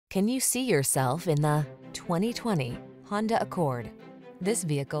Can you see yourself in the 2020 Honda Accord? This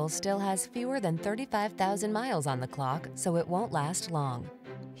vehicle still has fewer than 35,000 miles on the clock, so it won't last long.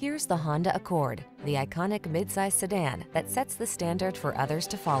 Here's the Honda Accord, the iconic midsize sedan that sets the standard for others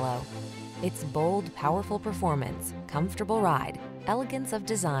to follow. Its bold, powerful performance, comfortable ride, elegance of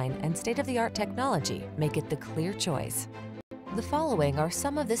design, and state-of-the-art technology make it the clear choice. The following are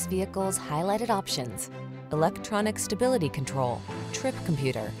some of this vehicle's highlighted options: electronic stability control, trip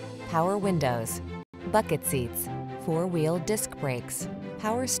computer, power windows, bucket seats, four-wheel disc brakes,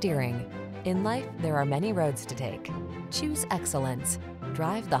 power steering. In life, there are many roads to take. Choose excellence.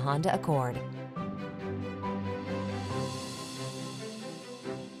 Drive the Honda Accord.